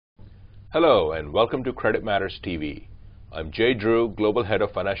Hello and welcome to CreditMatters TV. I'm Dhru, Global Head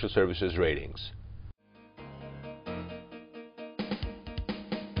of Financial Services Ratings.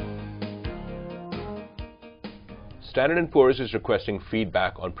 Standard & Poor's is requesting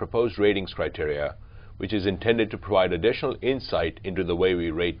feedback on proposed ratings criteria, which is intended to provide additional insight into the way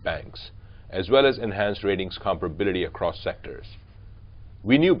we rate banks, as well as enhance ratings comparability across sectors.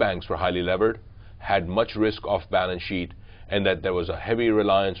 We knew banks were highly levered, had much risk off balance sheet, and that there was a heavy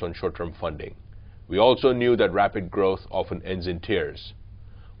reliance on short-term funding. We also knew that rapid growth often ends in tears.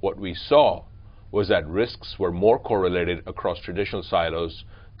 What we saw was that risks were more correlated across traditional silos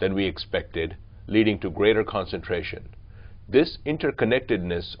than we expected, leading to greater concentration. This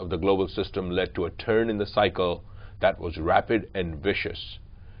interconnectedness of the global system led to a turn in the cycle that was rapid and vicious.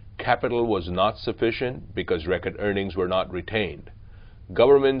 Capital was not sufficient because record earnings were not retained.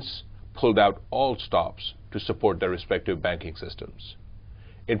 Governments pulled out all stops to support their respective banking systems.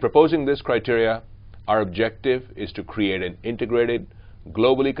 In proposing this criteria, our objective is to create an integrated,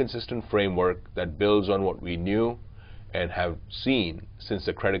 globally consistent framework that builds on what we knew and have seen since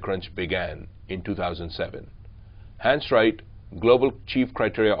the credit crunch began in 2007. Hans Wright, Global Chief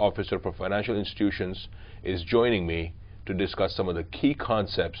Criteria Officer for Financial Institutions, is joining me to discuss some of the key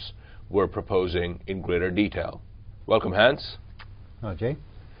concepts we're proposing in greater detail. Welcome, Hans. Hi, Jay.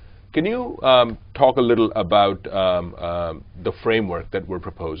 Can you talk a little about the framework that we're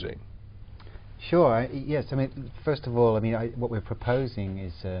proposing? Sure. Yes. I mean, first of all, what we're proposing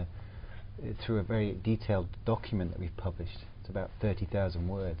is through a very detailed document that we've published. It's about 30,000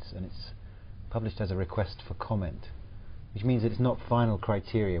 words, and it's published as a request for comment, which means that it's not final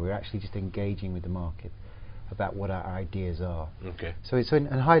criteria. We're actually just engaging with the market about what our ideas are. Okay. So in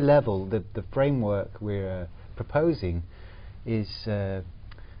high level, the framework we're proposing is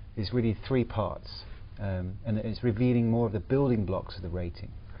really three parts, and it's revealing more of the building blocks of the rating.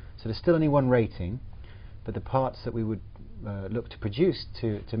 So there's still only one rating, but the parts that we would look to produce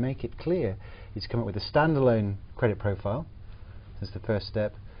to make it clear is to come up with a standalone credit profile. That's the first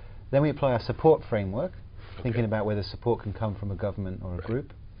step. Then we apply our support framework, thinking about whether support can come from a government or a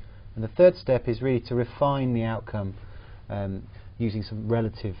group. And the third step is really to refine the outcome using some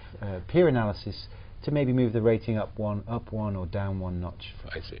relative peer analysis to maybe move the rating up one or down one notch.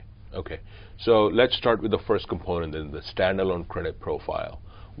 I see. Okay. So let's start with the first component, then the standalone credit profile.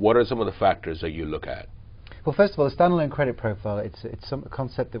 What are some of the factors that you look at? Well, first of all, the standalone credit profile, it's a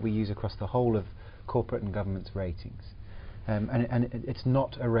concept that we use across the whole of corporate and government's ratings. And it's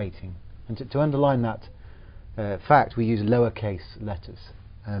not a rating. And to underline that fact, we use lowercase letters.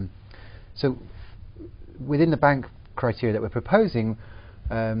 So within the bank criteria that we're proposing,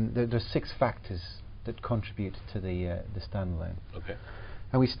 there are 6 factors that contribute to the standalone. Okay.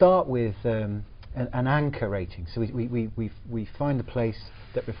 And we start with an anchor rating. So we find a place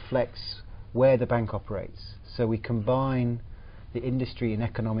that reflects where the bank operates. So we combine the industry and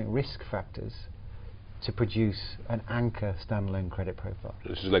economic risk factors to produce an anchor standalone credit profile.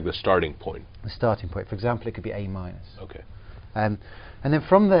 This is like the starting point. The starting point. For example, it could be A-. Okay. And then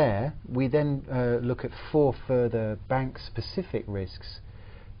from there, we then look at 4 further bank-specific risks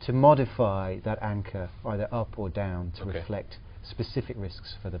to modify that anchor either up or down to reflect specific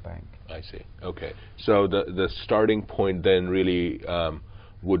risks for the bank. I see. Okay. So the starting point then really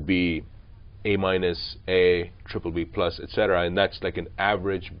would be A-, A, BBB+, etc., and that's like an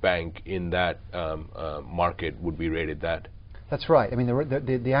average bank in that market would be rated that? That's right. I mean,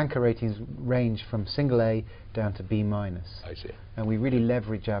 the anchor ratings range from single A down to B-. I see. And we really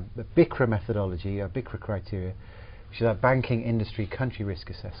leverage our BICRA methodology, our BICRA criteria, which is our banking industry country risk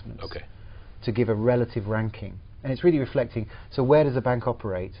assessments, to give a relative ranking. And it's really reflecting, so where does a bank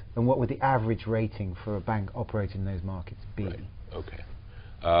operate, and what would the average rating for a bank operating in those markets be? Right.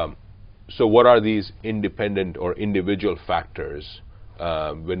 Okay. So what are these independent or individual factors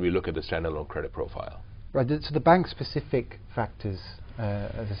when we look at the standalone credit profile? Right, so the bank-specific factors,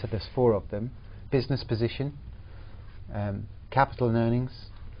 as I said, there's 4 of them: business position, capital and earnings,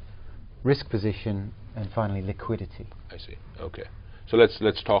 risk position, and finally liquidity. I see. Okay. So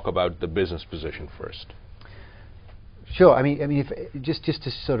let's talk about the business position first. Sure. I mean, if just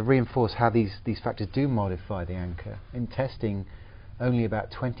to sort of reinforce how these factors do modify the anchor. In testing, only about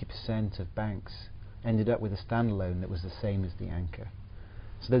 20% of banks ended up with a standalone that was the same as the anchor.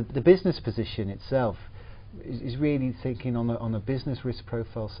 So the business position itself is really thinking on the business risk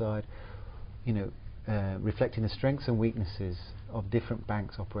profile side, reflecting the strengths and weaknesses of different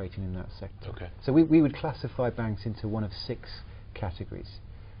banks operating in that sector. Okay. So we would classify banks into one of 6 categories,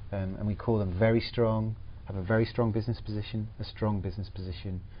 and we call them very strong, have a very strong business position, a strong business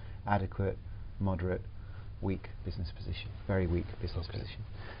position, adequate, moderate, weak business position, very weak business Okay. position.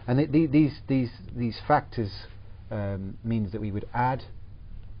 And these factors means that we would add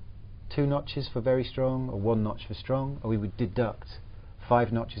 2 notches for very strong, or 1 notch for strong, or we would deduct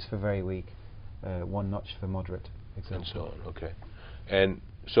 5 notches for very weak, 1 notch for moderate, example. And so on. Okay. And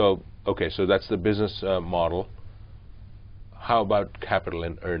so, okay, so that's the business model. How about capital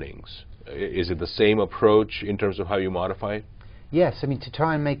and earnings? Is it the same approach in terms of how you modify it? Yes, I mean, to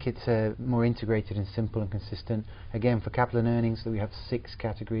try and make it more integrated and simple and consistent, again, for capital and earnings, we have 6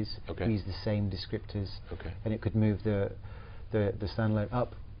 categories. Okay. We use the same descriptors, Okay. and it could move the standalone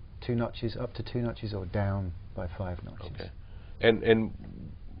up 2 notches, up to 2 notches, or down by 5 notches. Okay. And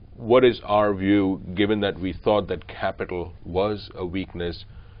what is our view, given that we thought that capital was a weakness?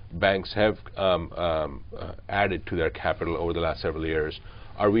 Banks have added to their capital over the last several years.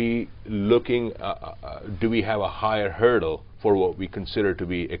 Are we looking, do we have a higher hurdle for what we consider to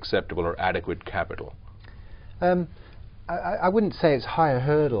be acceptable or adequate capital? I wouldn't say it's higher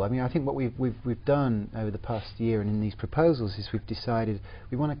hurdle. I mean, I think what we've done over the past year and in these proposals is we've decided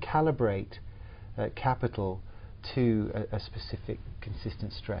we want to calibrate capital to a specific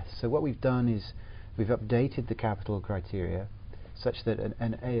consistent stress. So what we've done is we've updated the capital criteria such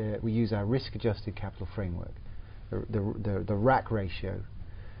that we use our risk-adjusted capital framework, the RAC ratio.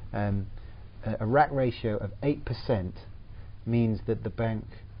 A RAC ratio of 8% means that the bank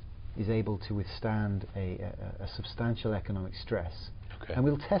is able to withstand a substantial economic stress. Okay. And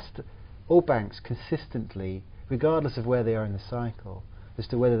we'll test all banks consistently, regardless of where they are in the cycle, as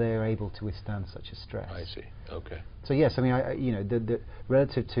to whether they are able to withstand such a stress. I see. Okay. So yes, I mean, you know, the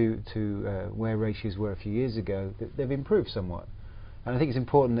relative to where ratios were a few years ago, they've improved somewhat. And I think it's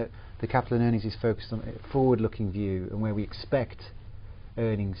important that the capital and earnings is focused on a forward-looking view and where we expect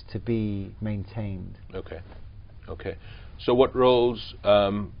earnings to be maintained. Okay. Okay. So what role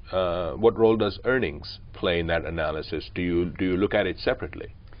does earnings play in that analysis? Do you look at it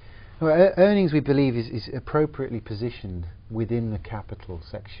separately? Well, earnings, we believe, is appropriately positioned within the capital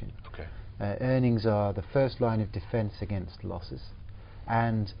section. Okay. Earnings are the first line of defence against losses,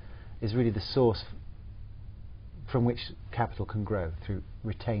 and is really the source from which capital can grow through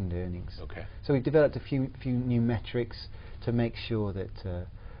retained earnings. Okay. So we've developed a few new metrics to make sure that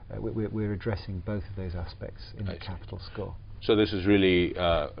we're addressing both of those aspects in the capital score. So this is really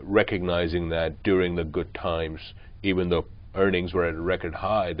recognizing that during the good times, even though earnings were at a record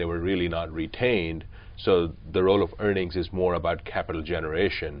high, they were really not retained. So the role of earnings is more about capital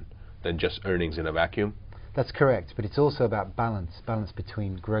generation than just earnings in a vacuum? That's correct, but it's also about balance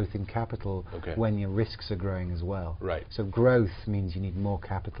between growth in capital when your risks are growing as well. Right. So growth means you need more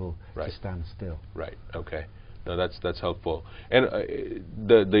capital Right. to stand still. Right. Okay. No, that's helpful. And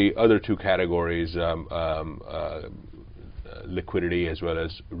the other 2 categories, liquidity as well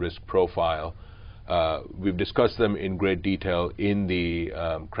as risk profile, we've discussed them in great detail in the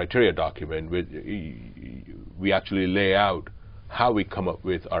criteria document. We actually lay out how we come up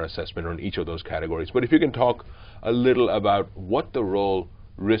with our assessment on each of those categories. But if you can talk a little about what the role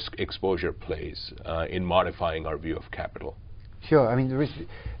risk exposure plays in modifying our view of capital. Sure. I mean, the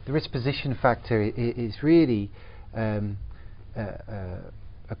risk position factor is really a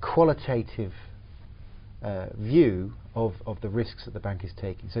qualitative view of the risks that the bank is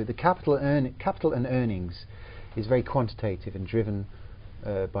taking. So the capital and earnings is very quantitative and driven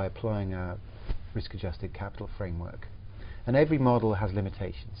by applying our risk-adjusted capital framework. And every model has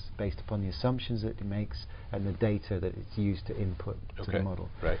limitations based upon the assumptions that it makes and the data that it's used to input to the model.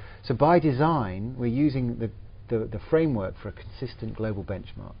 Right. So by design, we're using the framework for a consistent global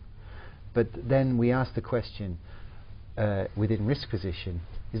benchmark. But then we ask the question within risk position,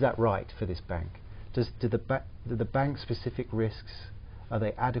 is that right for this bank? Do the bank's specific risks, are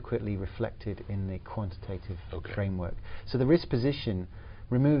they adequately reflected in the quantitative framework? So the risk position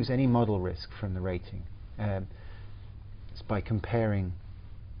removes any model risk from the rating. It's by comparing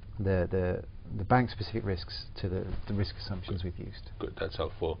the bank-specific risks to the risk assumptions we've used. Good, that's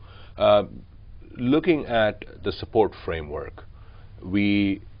helpful. Looking at the support framework,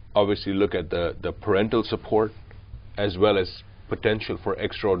 we obviously look at the parental support as well as potential for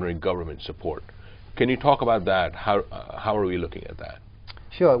extraordinary government support. Can you talk about that? How are we looking at that?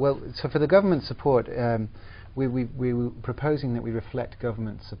 Sure. Well, so for the government support, we were proposing that we reflect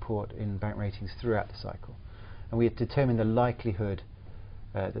government support in bank ratings throughout the cycle. And we have determined the likelihood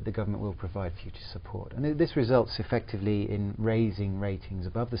that the government will provide future support. And this results effectively in raising ratings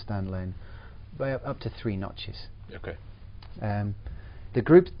above the standalone by up to 3 notches. Okay. The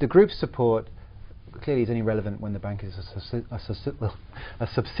group support clearly is only relevant when the bank is a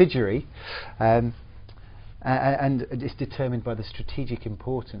subsidiary, and it's determined by the strategic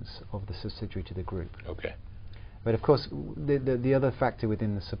importance of the subsidiary to the group. Okay. But of course, the other factor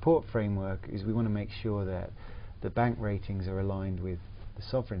within the support framework is we want to make sure that the bank ratings are aligned with the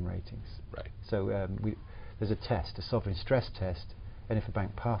sovereign ratings. Right. So there's a test, a sovereign stress test, and if a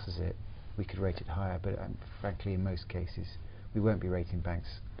bank passes it, we could rate it higher. But frankly, in most cases, we won't be rating banks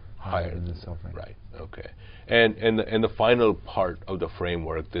higher than the sovereign. Right. Okay. And the final part of the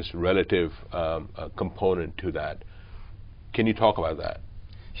framework, this relative component to that, can you talk about that?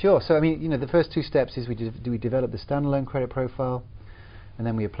 Sure. So I mean, the first two steps is we develop the standalone credit profile, and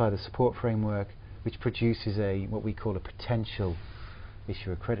then we apply the support framework, which produces what we call a potential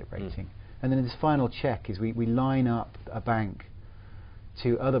issuer credit rating. And then this final check is we line up a bank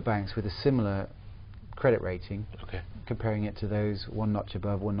to other banks with a similar credit rating, comparing it to those one notch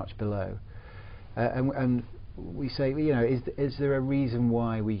above, one notch below, and we say, is there a reason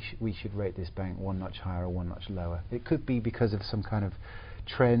why we should rate this bank one notch higher or one notch lower? It could be because of some kind of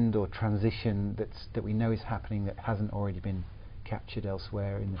trend or transition that we know is happening that hasn't already been captured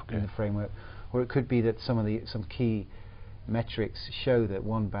elsewhere in the framework, or it could be that some key metrics show that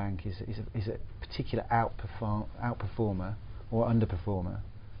one bank is a particular outperformer or underperformer,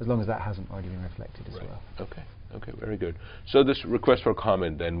 as long as that hasn't already been reflected as well. Okay, very good. So this request for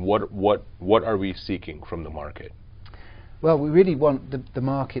comment, then, what are we seeking from the market? Well, we really want the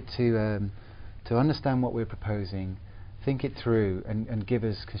market to understand what we're proposing, think it through, and give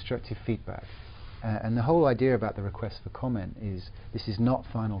us constructive feedback. And the whole idea about the request for comment is this is not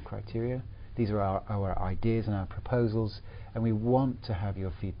final criteria. These are our ideas and our proposals, and we want to have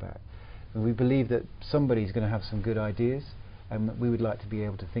your feedback. And we believe that somebody's going to have some good ideas, and we would like to be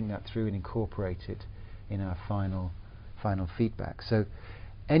able to think that through and incorporate it in our final feedback. So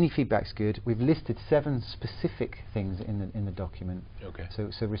any feedback's good. We've listed 7 specific things in the document. Okay.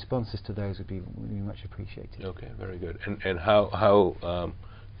 So responses to those would be much appreciated. Okay, very good. And how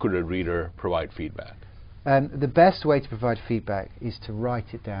could a reader provide feedback? The best way to provide feedback is to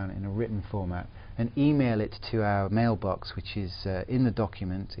write it down in a written format and email it to our mailbox, which is in the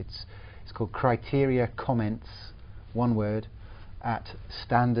document. It's called Criteria Comments, one word, at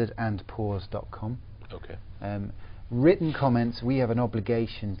standardandpoors.com. Okay. Written comments, we have an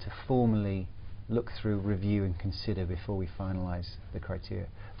obligation to formally look through, review and consider before we finalise the criteria.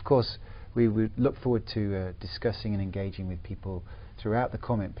 Of course, we would look forward to discussing and engaging with people throughout the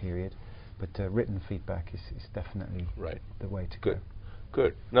comment period, but written feedback is definitely the way to go.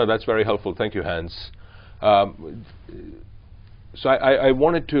 Good. No, that's very helpful. Thank you, Hans. So I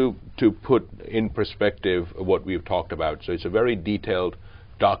wanted to put in perspective what we've talked about. So it's a very detailed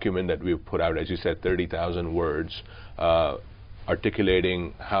document that we've put out, as you said, 30,000 words,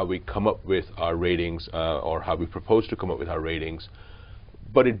 articulating how we come up with our ratings or how we propose to come up with our ratings.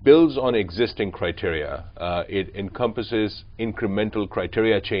 But it builds on existing criteria. It encompasses incremental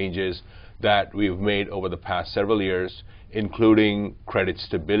criteria changes that we've made over the past several years, including credit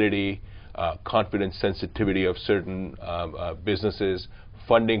stability, confidence sensitivity of certain businesses,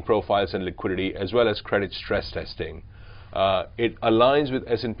 funding profiles and liquidity, as well as credit stress testing. It aligns with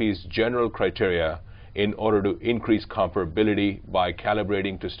S&P's general criteria in order to increase comparability by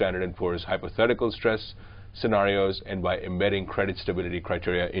calibrating to Standard & Poor's hypothetical stress scenarios and by embedding credit stability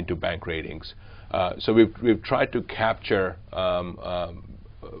criteria into bank ratings. So we've tried to capture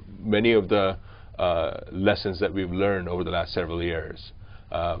many of the lessons that we've learned over the last several years.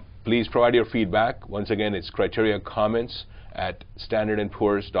 Please provide your feedback. Once again, it's criteria comments at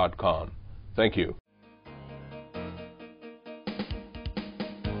standardandpoors.com. Thank you.